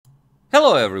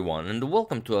Hello everyone, and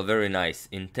welcome to a very nice,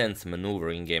 intense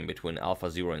maneuvering game between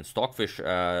AlphaZero and Stockfish.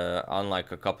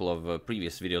 Unlike a couple of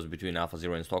previous videos between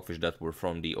AlphaZero and Stockfish that were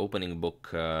from the opening book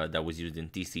that was used in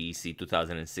TCEC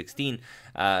 2016,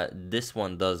 this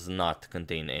one does not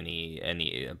contain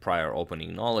any prior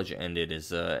opening knowledge, and it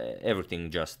is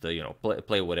everything just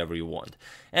play whatever you want.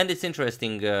 And it's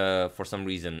interesting, for some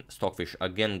reason Stockfish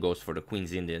again goes for the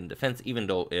Queen's Indian defense, even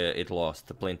though it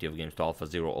lost plenty of games to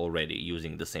AlphaZero already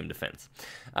using the same defense.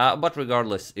 But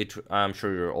regardless, I'm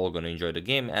sure you're all going to enjoy the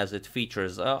game, as it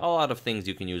features a lot of things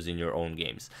you can use in your own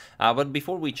games. But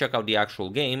before we check out the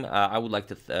actual game, I would like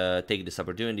to take this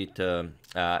opportunity to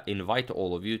invite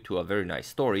all of you to a very nice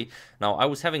story. Now, I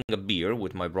was having a beer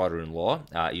with my brother-in-law,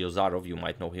 Yozarov. You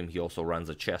might know him. He also runs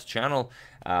a chess channel.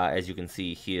 As you can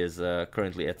see, he is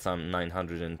currently at some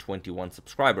 921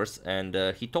 subscribers, and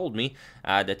he told me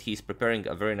that he's preparing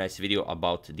a very nice video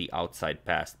about the outside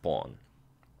passed pawn.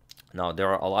 Now, there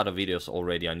are a lot of videos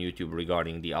already on YouTube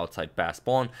regarding the outside pass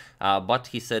pawn, but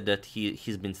he said that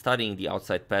he's been studying the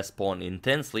outside pass pawn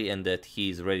intensely, and that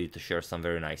he's ready to share some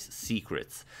very nice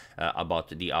secrets about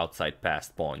the outside pass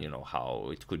pawn,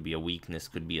 how it could be a weakness,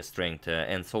 could be a strength,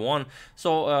 and so on.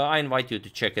 So I invite you to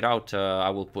check it out. I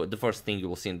will put the first thing you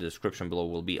will see in the description below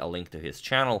will be a link to his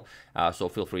channel, so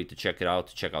feel free to check it out,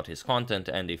 check out his content,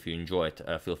 and if you enjoy it,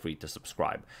 feel free to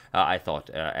subscribe. I thought,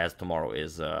 as tomorrow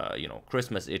is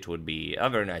Christmas, it would be a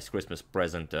very nice Christmas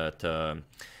present to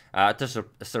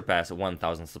surpass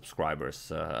 1,000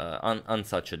 subscribers on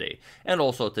such a day. And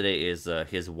also today is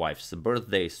his wife's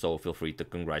birthday, so feel free to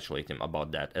congratulate him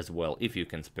about that as well if you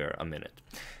can spare a minute.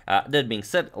 That being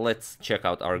said, let's check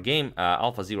out our game.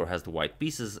 AlphaZero has the white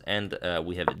pieces, and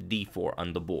we have d4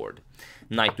 on the board.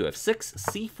 Knight to f6,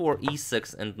 c4,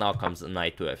 e6, and now comes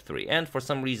knight to f3. And for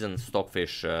some reason,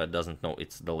 Stockfish doesn't know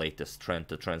it's the latest trend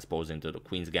to transpose into the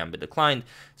Queen's Gambit declined,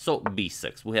 so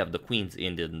b6. We have the Queen's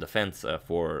Indian defense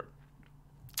for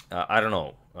I don't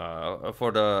know,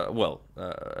 for the, well,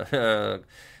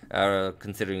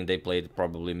 considering they played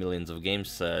probably millions of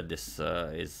games, this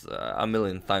is a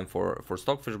millionth time for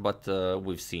Stockfish, but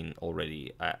we've seen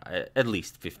already at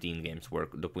least 15 games where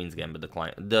the Queen's Gambit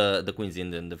decline, the Queen's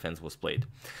Indian defense was played.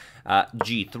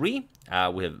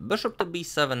 G3, we have bishop to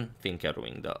b7,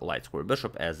 fianchettoing the light square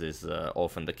bishop, as is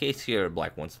often the case here.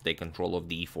 Black wants to take control of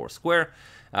the e4 square.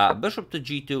 Bishop to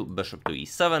g2, bishop to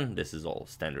e7, this is all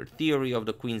standard theory of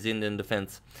the Queen's Indian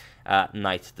defense.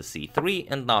 Knight to c3,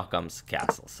 and now comes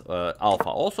castles. Alpha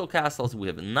also castles. We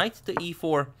have knight to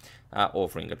e4,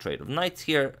 offering a trade of knights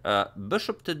here.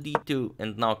 Bishop to d2,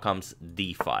 and now comes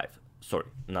d5. Sorry,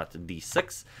 not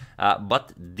d6,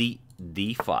 but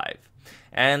d5.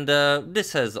 And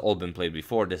this has all been played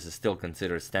before. This is still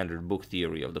considered standard book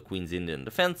theory of the Queen's Indian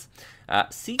defense.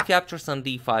 C captures on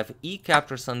d5, E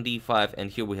captures on d5, and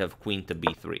here we have queen to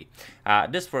b3.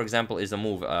 This, for example, is a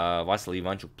move Vasily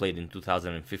Ivanchuk played in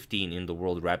 2015 in the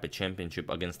World Rapid Championship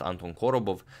against Anton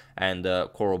Korobov, and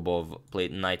Korobov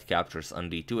played knight captures on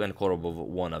d2, and Korobov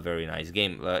won a very nice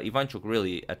game. Ivanchuk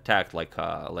really attacked like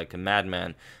a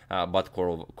madman, but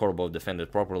Korobov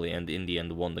defended properly, and in the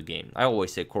end won the game. I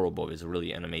always say Korobov is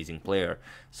really an amazing player,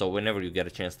 so whenever you get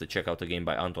a chance to check out a game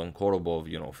by Anton Korobov,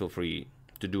 feel free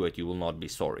to do it. You will not be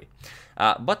sorry.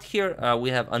 But here we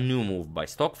have a new move by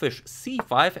Stockfish,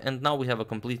 c5, and now we have a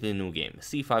completely new game.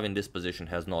 c5 in this position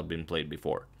has not been played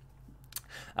before.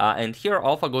 And here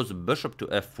Alpha goes bishop to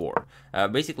f4,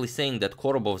 basically saying that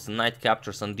Korobov's knight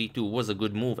captures on d2 was a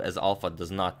good move, as Alpha does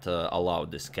not allow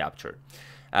this capture.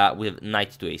 We have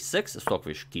knight to a6,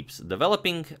 Stockfish keeps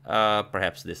developing.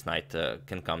 Perhaps this knight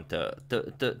can come to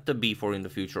b4 in the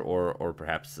future, or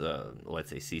perhaps let's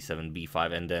say c7,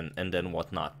 b5, and then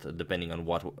whatnot, depending on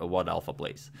what Alpha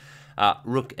plays.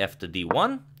 Rook f to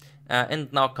d1.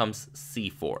 And now comes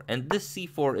c4, and this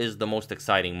c4 is the most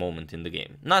exciting moment in the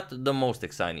game. Not the most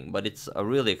exciting, but it's a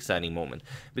really exciting moment,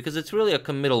 because it's really a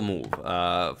committal move.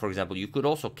 For example, you could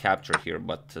also capture here,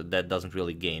 but that doesn't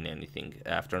really gain anything.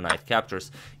 After knight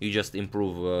captures, you just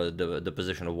improve the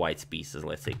position of white's pieces.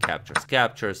 Let's say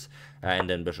captures, and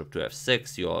then bishop to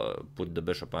f6, you put the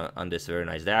bishop on this very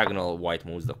nice diagonal, white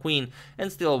moves the queen,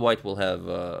 and still white will have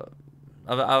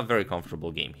a very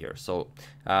comfortable game here. So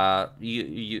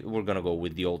we're gonna go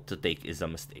with the old "to take is a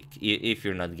mistake" if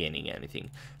you're not gaining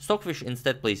anything. Stockfish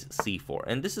instead plays c4,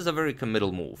 and this is a very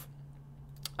committal move.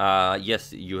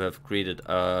 Yes, you have created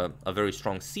a very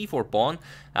strong c4 pawn,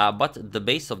 but the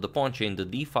base of the pawn chain, the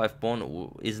d5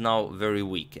 pawn, is now very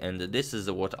weak, and this is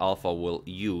what Alpha will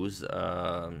use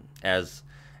as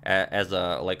as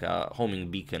a like a homing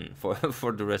beacon for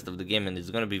for the rest of the game, and it's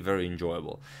going to be very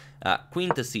enjoyable. Queen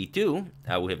to c2,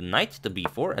 we have knight to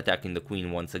b4, attacking the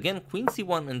queen once again, queen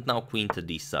c1, and now queen to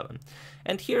d7.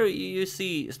 And here you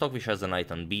see Stockfish has a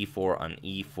knight on b4, on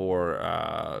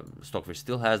e4, Stockfish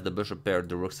still has the bishop pair,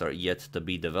 the rooks are yet to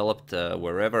be developed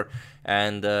wherever,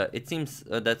 and it seems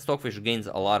that Stockfish gains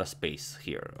a lot of space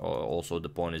here. Also the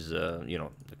pawn is, you know,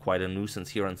 quite a nuisance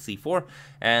here on c4,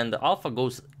 and Alpha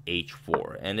goes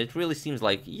h4, and it really seems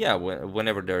like, yeah,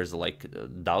 whenever there's like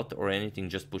doubt or anything,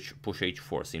 just push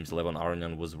h4. Seems Levon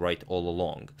Aronian was right all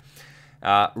along.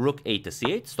 Rook a to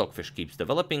c8, Stockfish keeps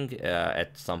developing.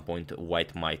 At some point,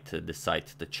 white might decide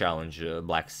to challenge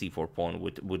black's c4 pawn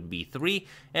with b3,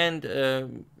 and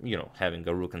you know, having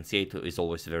a rook on c8 is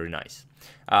always very nice.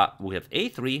 We have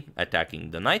a3 attacking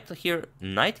the knight here.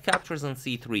 Knight captures on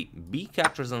c3, b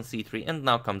captures on c3, and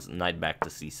now comes knight back to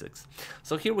c6.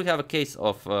 So here we have a case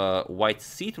of white's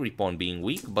c3 pawn being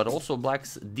weak, but also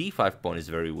black's d5 pawn is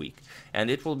very weak. And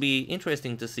it will be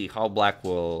interesting to see how black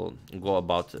will go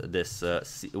about this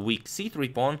weak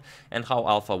c3 pawn, and how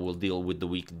Alpha will deal with the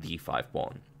weak d5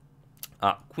 pawn.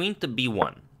 Queen to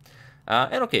b1.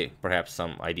 And okay, perhaps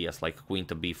some ideas like queen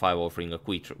to b5 offering a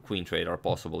queen trade are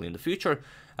possible in the future.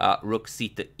 Rook c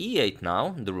to e8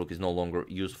 now, the rook is no longer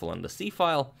useful on the c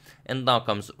file, and now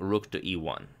comes rook to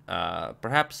e1.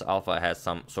 Perhaps Alpha has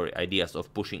some ideas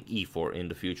of pushing e4 in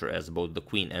the future, as both the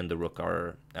queen and the rook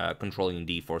are controlling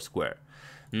d4 square.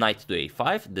 Knight to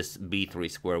a5, this b3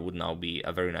 square would now be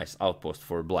a very nice outpost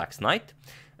for black's knight,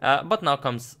 but now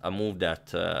comes a move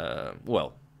that,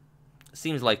 well,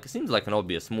 seems like an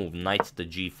obvious move. Knight to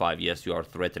g5. Yes, you are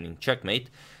threatening checkmate,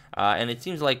 and it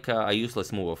seems like a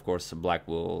useless move. Of course, black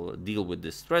will deal with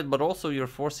this threat, but also you're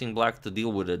forcing black to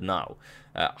deal with it now.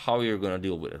 How are you going to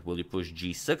deal with it? Will you push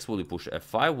g6? Will you push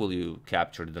f5? Will you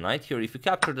capture the knight here? If you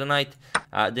capture the knight,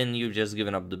 then you've just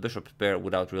given up the bishop pair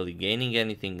without really gaining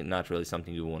anything. Not really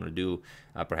something you want to do.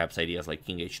 Perhaps ideas like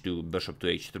king h2, bishop to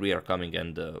h3 are coming,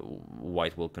 and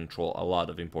white will control a lot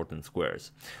of important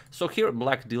squares. So here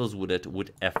black deals with it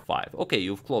with f5. Okay,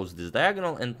 you've closed this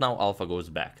diagonal, and now Alpha goes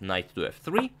back. Knight to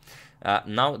f3.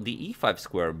 Now the e5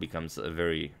 square becomes a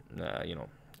very, you know,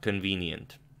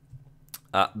 convenient.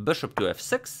 Bishop to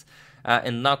f6,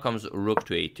 and now comes rook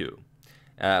to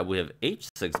a2. We have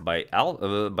h6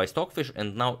 by Stockfish,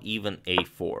 and now even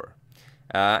a4.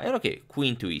 And okay,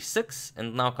 queen to e6,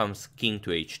 and now comes king to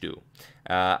h2.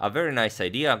 A very nice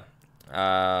idea.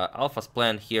 Alpha's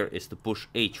plan here is to push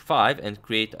h5 and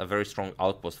create a very strong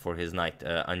outpost for his knight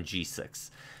on g6.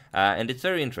 And it's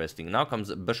very interesting. Now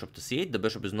comes bishop to c8. The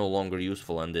bishop is no longer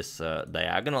useful on this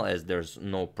diagonal, as there's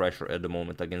no pressure at the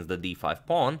moment against the d5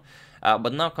 pawn.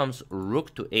 But now comes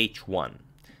rook to h1.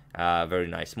 Very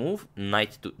nice move.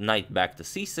 Knight back to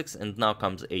c6, and now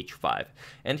comes h5.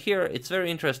 And here it's very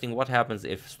interesting what happens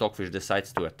if Stockfish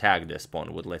decides to attack this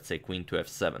pawn with, let's say, queen to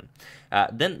f7.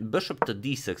 Then bishop to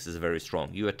d6 is very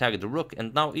strong. You attack the rook,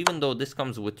 and now even though this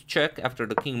comes with check, after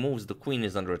the king moves, the queen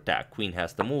is under attack. Queen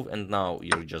has to move, and now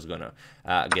you're just gonna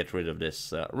get rid of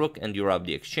this rook, and you rob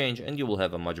the exchange, and you will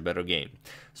have a much better game.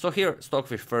 So here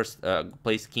Stockfish first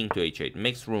plays king to h8,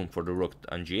 makes room for the rook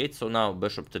on g8. So now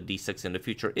bishop to d6 in the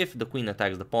future, if the queen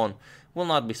attacks the pawn, will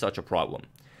not be such a problem.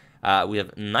 We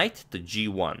have knight to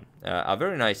g1, a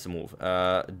very nice move.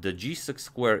 The g6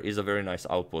 square is a very nice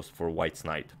outpost for white's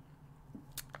knight.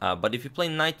 But if you play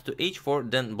knight to h4,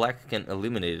 then black can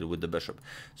eliminate it with the bishop.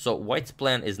 So white's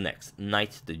plan is next.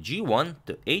 Knight to g1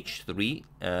 to h3,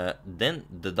 then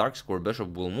the dark square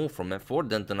bishop will move from f4,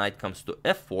 then the knight comes to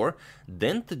f4,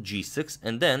 then to g6,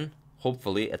 and then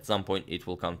hopefully at some point it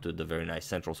will come to the very nice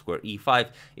central square e5,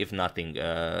 if nothing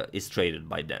is traded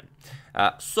by then.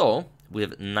 So we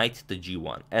have knight to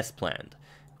g1 as planned.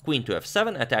 Queen to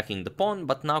f7 attacking the pawn,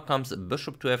 but now comes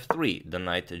bishop to f3. The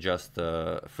knight just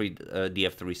freed the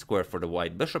f3 square for the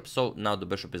white bishop, so now the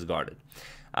bishop is guarded.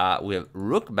 We have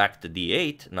rook back to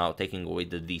d8, now taking away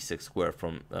the d6 square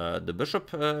from the bishop,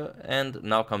 and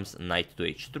now comes knight to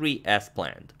h3 as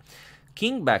planned.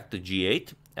 King back to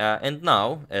g8, and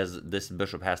now, as this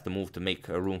bishop has to move to make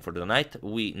room for the knight,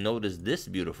 we notice this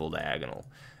beautiful diagonal.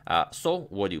 So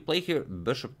what do you play here?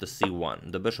 Bishop to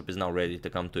c1. The bishop is now ready to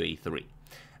come to a3.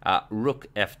 Rook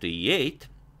f to e8,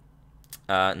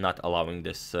 not allowing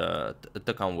this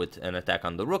to come with an attack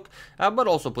on the rook, but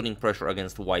also putting pressure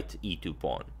against white e2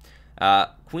 pawn.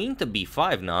 Queen to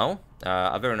b5 now,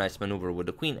 a very nice maneuver with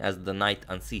the queen, as the knight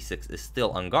on c6 is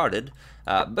still unguarded.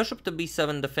 Bishop to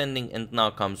b7 defending, and now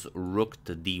comes rook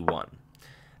to d1.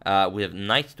 We have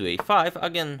knight to a5,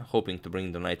 again hoping to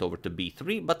bring the knight over to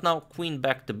b3, but now queen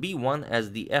back to b1,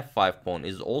 as the f5 pawn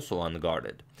is also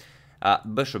unguarded.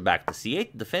 Bishop back to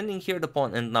c8, defending here the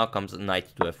pawn, and now comes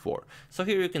knight to f4. So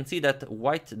here you can see that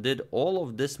white did all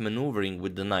of this maneuvering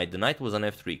with the knight. The knight was on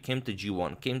f3, came to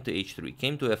g1, came to h3,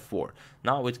 came to f4.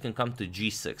 Now it can come to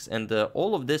g6, and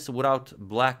all of this without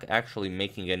black actually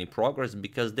making any progress,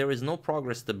 because there is no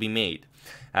progress to be made.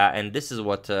 And this is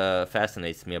what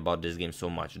fascinates me about this game so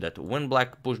much, that when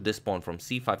black pushed this pawn from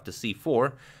c5 to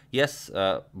c4, yes,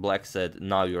 black said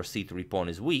now your c3 pawn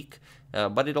is weak,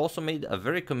 but it also made a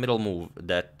very committal move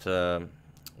that,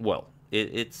 well,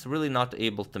 it's really not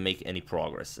able to make any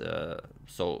progress.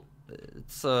 So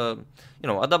it's, you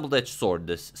know, a double-edged sword,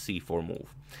 this c4 move.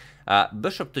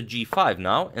 Bishop to g5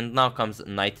 now, and now comes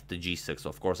knight to g6.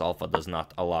 Of course, alpha does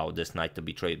not allow this knight to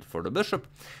be traded for the bishop.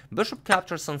 Bishop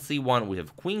captures on c1, we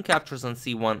have queen captures on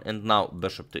c1, and now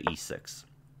bishop to e6.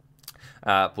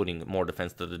 Putting more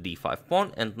defense to the d5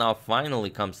 pawn, and now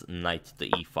finally comes knight to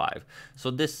e5.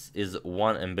 So this is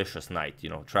one ambitious knight, you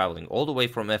know, traveling all the way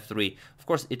from f3. Of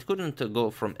course, it couldn't go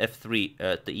from f3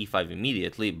 to e5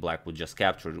 immediately. Black would just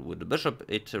capture it with the bishop.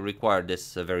 It required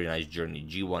this very nice journey,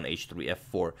 g1, h3,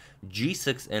 f4,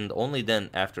 g6, and only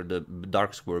then, after the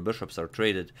dark square bishops are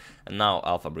traded, and now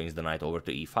alpha brings the knight over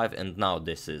to e5, and now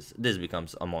this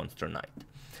becomes a monster knight.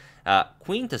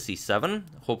 Queen to c7,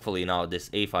 hopefully now this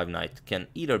a5 knight can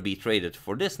either be traded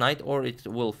for this knight, or it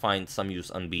will find some use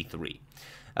on b3.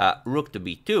 Rook to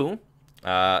b2,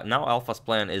 now alpha's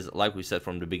plan is, like we said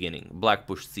from the beginning, black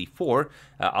pushed c4,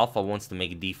 alpha wants to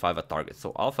make d5 a target,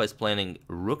 so alpha is planning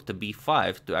rook to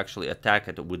b5 to actually attack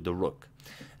it with the rook.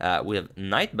 We have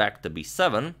knight back to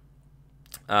b7,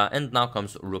 and now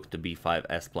comes rook to b5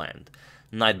 as planned.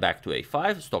 Knight back to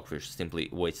a5, Stockfish simply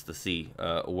waits to see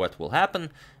what will happen,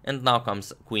 and now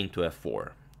comes queen to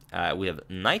f4. We have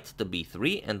knight to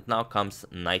b3, and now comes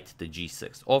knight to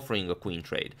g6, offering a queen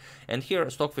trade. And here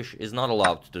Stockfish is not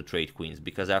allowed to trade queens,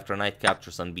 because after knight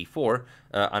captures on b4,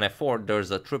 on f4,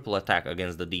 there's a triple attack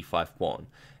against the d5 pawn.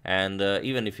 And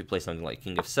even if you play something like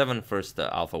king f7, first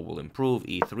alpha will improve,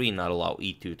 e3, not allow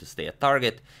e2 to stay at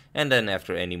target, and then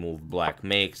after any move black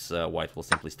makes, white will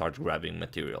simply start grabbing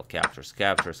material, captures,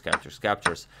 captures, captures,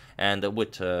 captures, and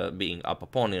with being up a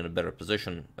pawn in a better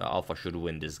position, alpha should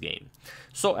win this game.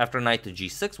 So after knight to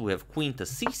g6, we have queen to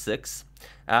c6,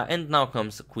 and now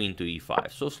comes queen to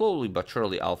e5. So slowly but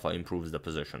surely alpha improves the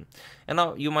position. And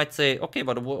now you might say, okay,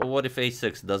 but what if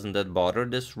a6? Doesn't that bother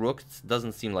this rook? It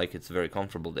doesn't seem like it's very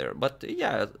comfortable there. But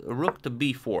yeah, rook to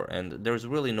b4, and there's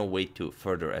really no way to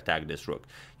further attack this rook.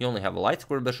 You only have a light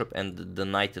square bishop, and the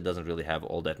knight doesn't really have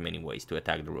all that many ways to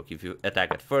attack the rook. If you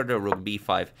attack it further, rook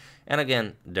b5, and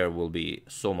again, there will be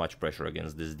so much pressure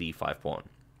against this d5 pawn.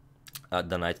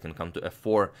 The knight can come to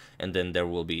f4, and then there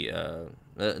will be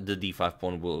the d5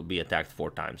 pawn will be attacked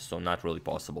 4 times, so not really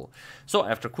possible. So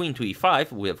after queen to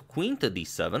e5, we have queen to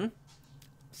d7,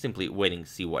 simply waiting to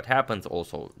see what happens.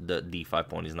 Also, the d5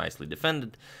 pawn is nicely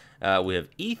defended. We have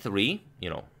e3, you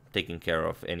know, taking care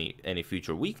of any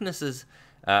future weaknesses.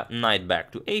 Knight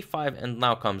back to a5, and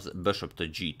now comes bishop to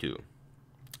g2.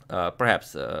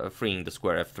 Perhaps freeing the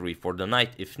square f3 for the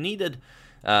knight if needed.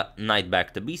 Knight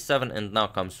back to b7, and now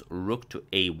comes rook to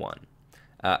a1.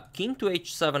 King to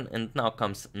h7, and now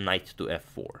comes knight to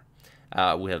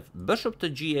f4. We have bishop to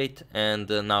g8, and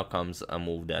now comes a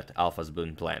move that alpha's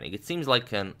been planning. It seems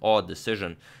like an odd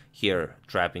decision here,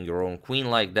 trapping your own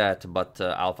queen like that, but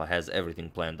alpha has everything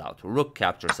planned out. Rook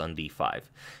captures on d5.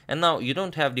 And now you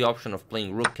don't have the option of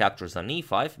playing rook captures on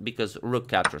e5, because rook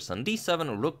captures on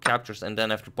d7, rook captures, and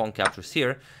then after pawn captures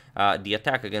here, the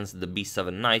attack against the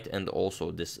b7 knight, and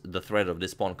also the threat of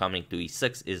this pawn coming to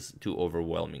e6 is too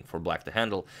overwhelming for black to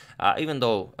handle, even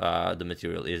though the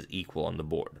material is equal on the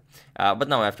board. But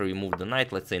now after we move the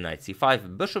knight, let's say knight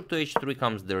c5, bishop to h3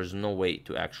 comes, there's no way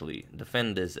to actually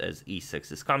defend this as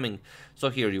e6 is coming.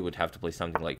 So here you would have to play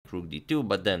something like rook d2,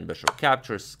 but then bishop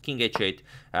captures, king h8,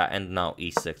 and now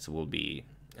e6 will be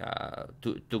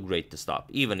too great to stop.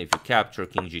 Even if you capture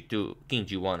king g2, king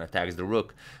g1 attacks the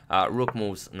rook, rook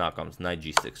moves, now comes knight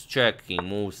g6 check, king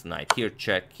moves, knight here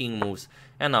check, king moves,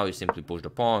 and now you simply push the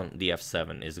pawn. The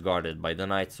f7 is guarded by the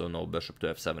knight, so no bishop to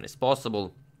f7 is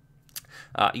possible.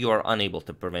 You are unable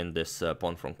to prevent this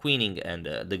pawn from queening, and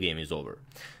the game is over.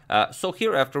 So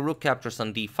here, after rook captures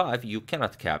on d5, you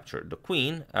cannot capture the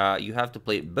queen. You have to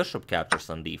play bishop captures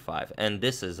on d5, and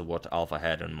this is what alpha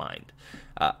had in mind.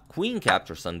 Queen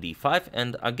captures on d5,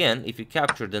 and again, if you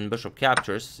capture, then bishop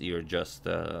captures, you're just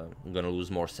gonna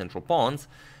lose more central pawns.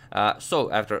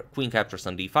 So after queen captures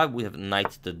on d5, we have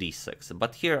knight to d6,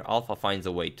 but here alpha finds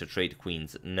a way to trade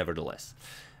queens nevertheless.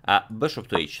 Bishop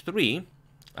to h3,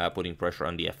 putting pressure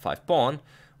on the f5 pawn.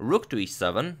 Rook to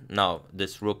e7. Now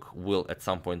this rook will at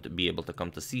some point be able to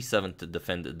come to c7 to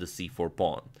defend the c4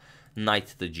 pawn.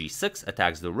 Knight to g6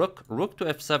 attacks the rook, rook to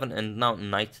f7, and now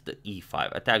knight to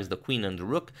e5 attacks the queen and the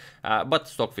rook, but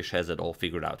Stockfish has it all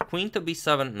figured out. Queen to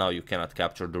b7, now you cannot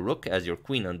capture the rook as your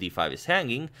queen on d5 is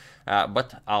hanging,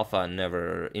 but Alpha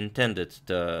never intended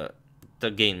to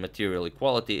gain material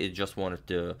equality. It just wanted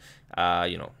to,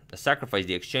 sacrifice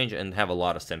the exchange and have a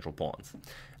lot of central pawns.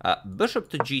 Bishop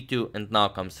to g2, and now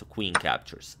comes queen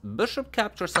captures. Bishop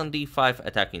captures on d5,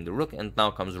 attacking the rook, and now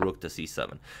comes rook to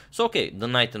c7. So okay, the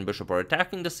knight and bishop are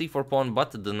attacking the c4 pawn,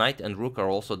 but the knight and rook are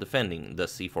also defending the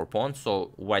c4 pawn,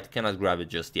 so white cannot grab it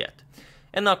just yet.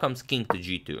 And now comes king to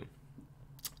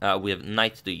g2. We have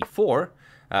knight to e4,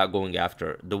 going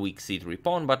after the weak c3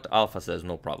 pawn, but Alpha says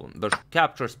no problem. Bishop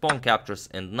captures, pawn captures,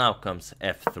 and now comes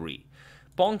f3.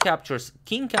 Pawn captures,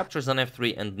 king captures on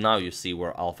f3, and now you see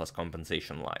where Alpha's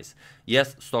compensation lies.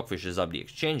 Yes, Stockfish is up the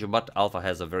exchange, but Alpha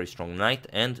has a very strong knight,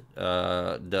 and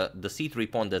the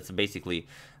c3 pawn that's basically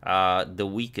the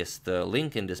weakest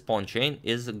link in this pawn chain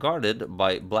is guarded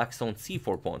by Blackstone's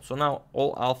c4 pawn. So now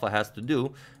all Alpha has to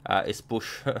do is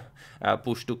push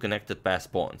two connected pass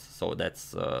pawns. So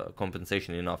that's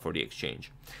compensation enough for the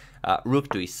exchange. Rook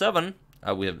to e7.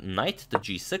 We have knight to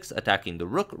g6 attacking the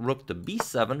rook, rook to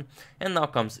b7, and now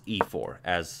comes e4,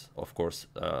 as, of course,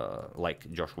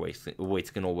 like Josh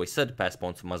Waitzkin always said, pass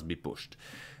pawns must be pushed.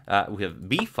 We have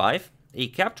b5, he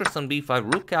captures on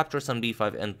b5, rook captures on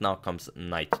b5, and now comes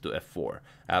knight to f4,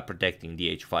 protecting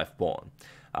the h5 pawn.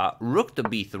 Rook to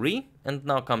b3, and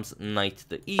now comes knight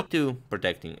to e2,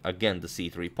 protecting again the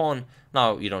c3 pawn.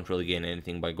 Now you don't really gain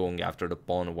anything by going after the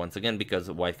pawn once again,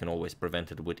 because white can always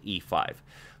prevent it with e5.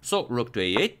 So rook to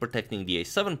a8, protecting the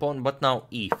a7 pawn, but now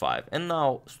e5, and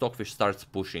now Stockfish starts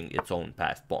pushing its own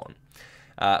passed pawn.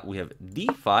 We have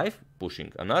d5,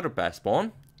 pushing another passed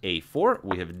pawn. a4,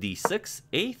 we have d6,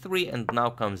 a3, and now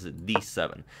comes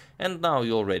d7. And now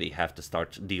you already have to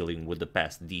start dealing with the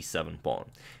passed d7 pawn.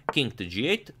 King to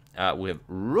g8, we have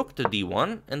rook to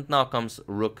d1, and now comes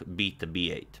rook b to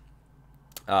b8.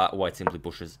 White simply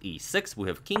pushes e6, we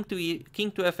have king to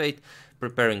f8,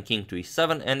 preparing king to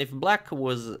e7, and if black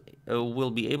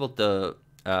will be able to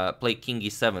play king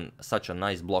e7, such a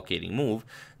nice blockading move,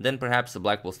 then perhaps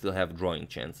black will still have drawing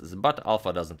chances, but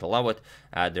Alpha doesn't allow it.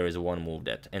 There is one move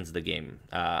that ends the game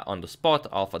on the spot.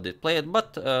 Alpha did play it,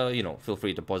 but feel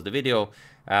free to pause the video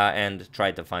and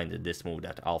try to find this move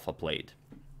that Alpha played.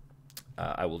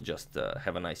 I will just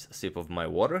have a nice sip of my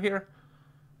water here.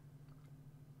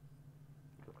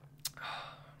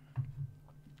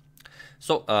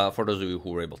 So, for those of you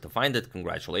who were able to find it,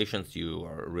 congratulations, you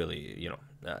are really,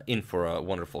 in for a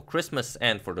wonderful Christmas.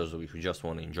 And for those of you who just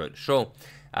want to enjoy the show,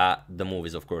 the move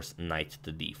is, of course, knight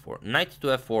to d4. Knight to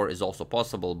f4 is also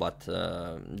possible, but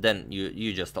then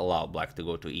you just allow black to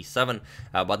go to e7.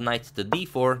 But knight to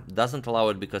d4 doesn't allow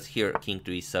it, because here king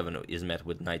to e7 is met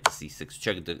with knight to c6.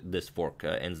 Check this fork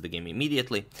ends the game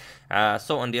immediately.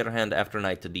 So on the other hand, after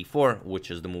knight to d4, which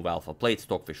is the move Alpha played,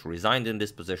 Stockfish resigned in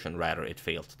this position. Rather, it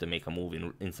failed to make a move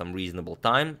in some reasonable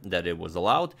time that it was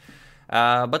allowed.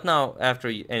 But now, after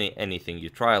anything you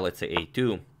try, let's say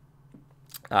a2,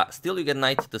 still you get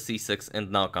knight to c6,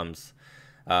 and now comes,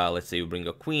 let's say you bring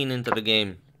a queen into the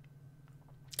game.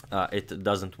 It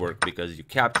doesn't work because you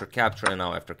capture, and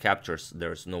now after captures,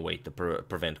 there's no way to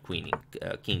prevent queening.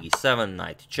 King e7,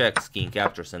 knight checks, king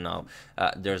captures, and now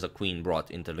there's a queen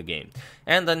brought into the game.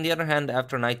 And on the other hand,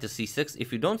 after knight to c6,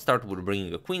 if you don't start with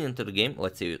bringing a queen into the game,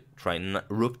 let's say you try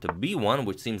rook to b1,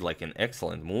 which seems like an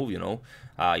excellent move,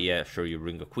 yeah, sure, you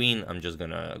bring a queen, I'm just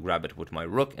gonna grab it with my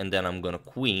rook, and then I'm gonna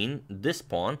queen this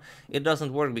pawn. It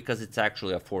doesn't work because it's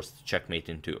actually a forced checkmate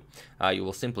in two. You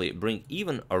will simply bring,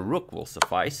 even a rook will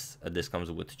suffice. This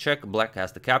comes with check, black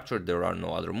has to capture, there are no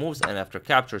other moves, and after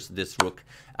captures, this rook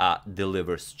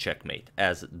delivers checkmate,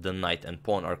 as the knight and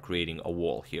pawn are creating a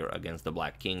wall here against the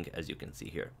black king, as you can see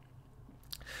here.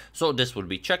 So this would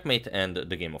be checkmate, and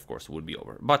the game, of course, would be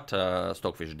over. But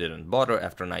Stockfish didn't bother.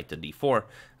 After knight to d4,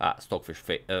 Stockfish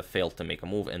failed to make a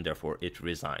move, and therefore it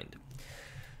resigned.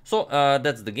 So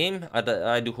that's the game.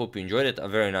 I do hope you enjoyed it. A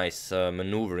very nice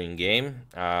maneuvering game.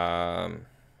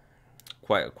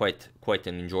 Quite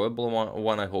an enjoyable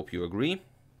one. I hope you agree.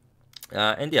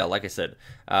 And yeah, like I said,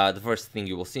 the first thing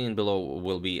you will see in below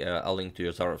will be a link to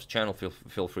Yozarov's channel.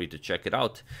 Feel free to check it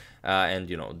out. and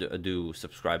you know, do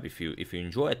subscribe if you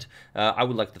enjoy it. I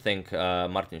would like to thank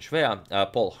Martin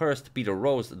Schwea, Paul Hurst, Peter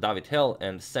Rose, David Hell,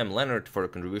 and Sam Leonard for a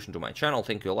contribution to my channel.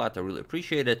 Thank you a lot, I really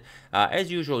appreciate it.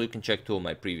 As usual, you can check 2 of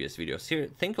my previous videos here.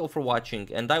 Thank you all for watching,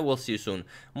 and I will see you soon.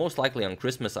 Most likely on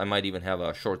Christmas. I might even have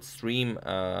a short stream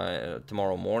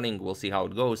tomorrow morning. We'll see how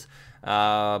it goes.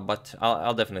 But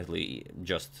I'll definitely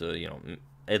just you know,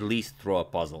 at least throw a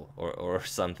puzzle or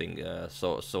something,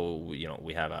 so you know,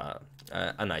 we have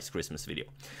a nice Christmas video.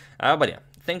 But yeah,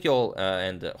 thank you all,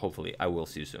 and hopefully I will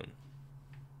see you soon.